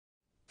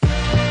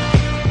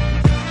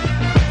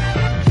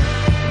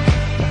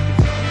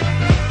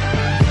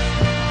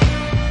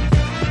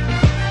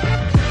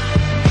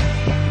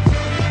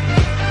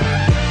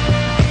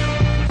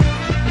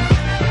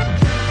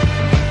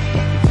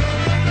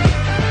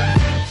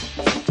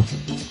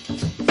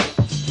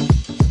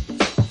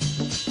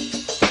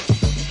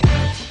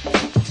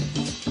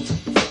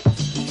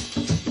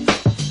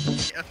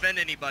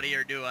anybody,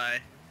 or do I?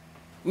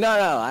 No,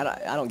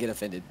 I don't get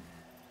offended.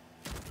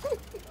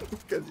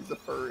 Because he's a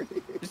furry.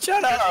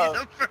 Shut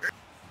up!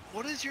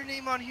 What is your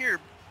name on here?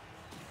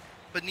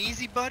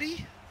 Beneezy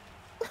Buddy?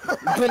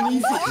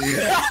 Beneezy.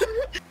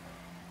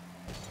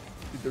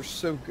 Dude, they're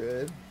so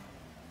good.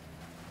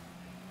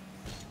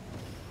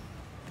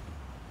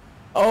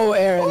 Oh,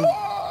 Aaron.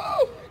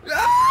 Oh!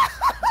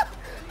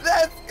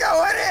 That's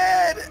going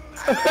in!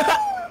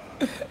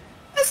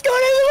 Let's go to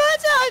the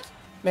montage!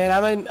 Man,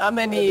 I'm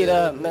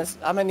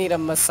gonna need a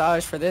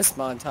massage for this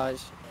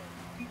montage.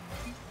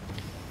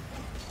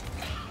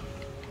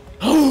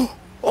 Oh!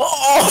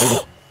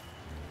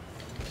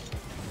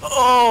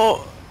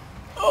 Oh!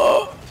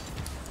 Oh!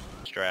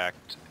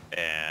 Extract,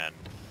 and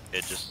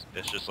it's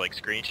just like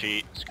screen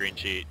sheet, 3.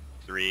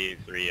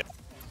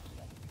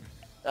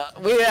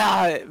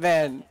 Yeah,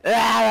 man.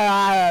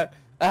 That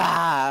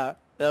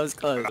was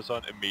close. This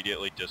one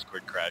immediately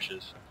Discord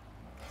crashes.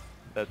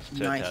 That's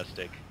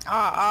fantastic.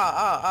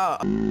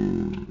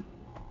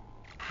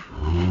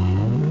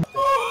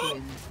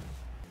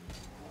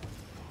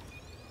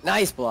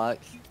 Nice block.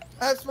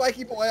 I have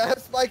Spiky Boy, I have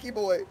Spiky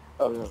Boy.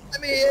 Oh, no.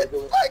 Let me hit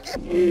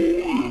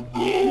Spiky.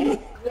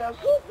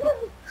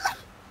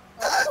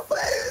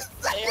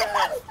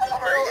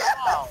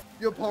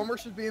 Yo, Palmer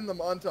should be in the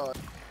montage.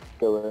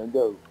 Go and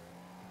go.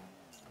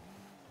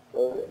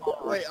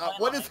 Wait,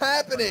 what is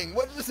happening?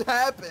 What just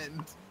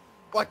happened?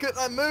 Why couldn't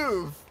I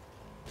move?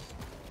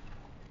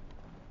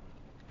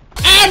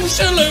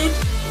 Absolute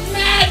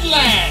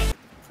madland!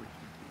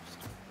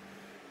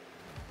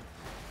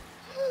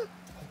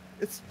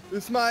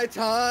 It's my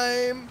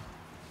time.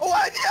 Oh,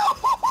 I know.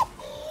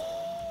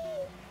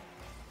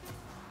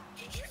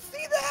 Did you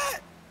see that?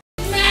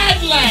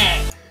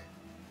 Madland!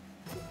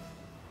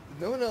 Did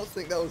no one else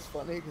think that was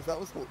funny? Because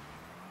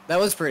That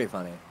was pretty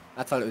funny.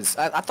 I thought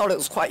it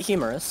was quite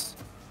humorous.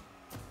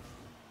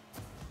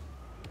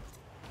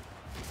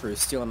 For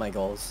stealing my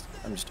goals.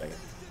 I'm just joking.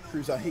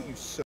 Cruz, I hate you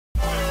so.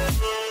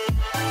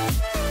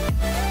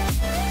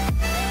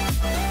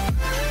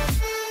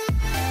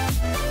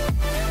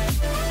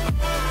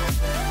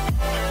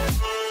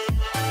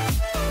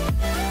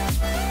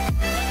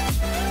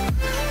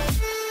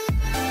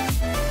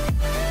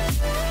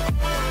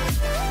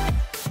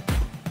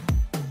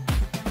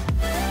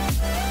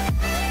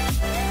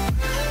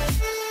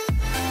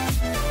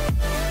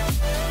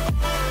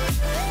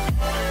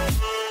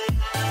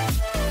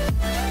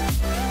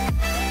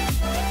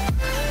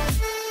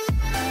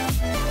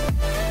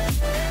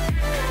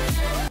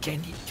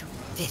 Can you do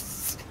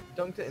this?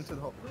 Dunked it into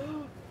the hole.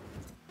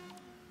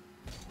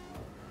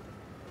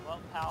 Well,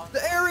 pal.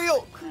 The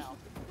aerial!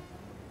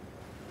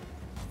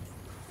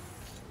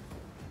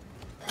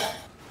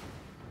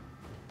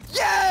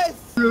 Yes!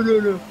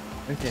 No.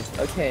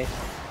 Okay.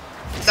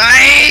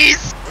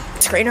 Nice!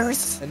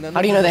 Screeners? And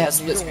How do you know they have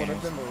split neither one screen?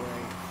 of them are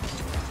ranked.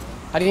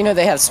 How do you know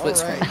they have split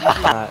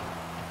Alright,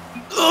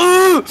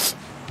 screen?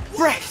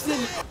 Braxton!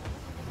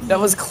 That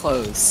was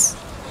close.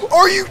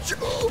 Are you?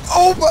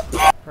 Oh my!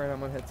 Alright,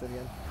 I'm on headset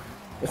again.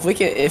 If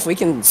we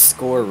can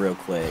score real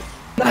quick.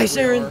 Nice,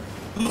 We Aaron. are.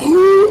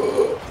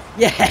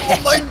 Yeah.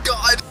 Oh my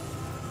god!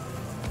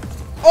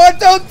 Oh, I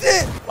dunked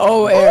it!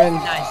 Oh, Aaron.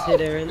 Nice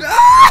hit, Aaron.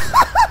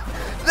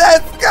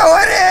 That's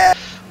going in!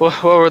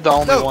 What were the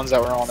only ones that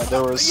were on it?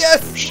 There was.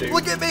 Yes! Shoot.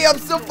 Look at me, I'm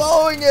still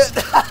following it!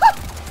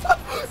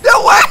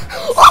 No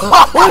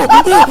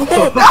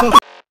way!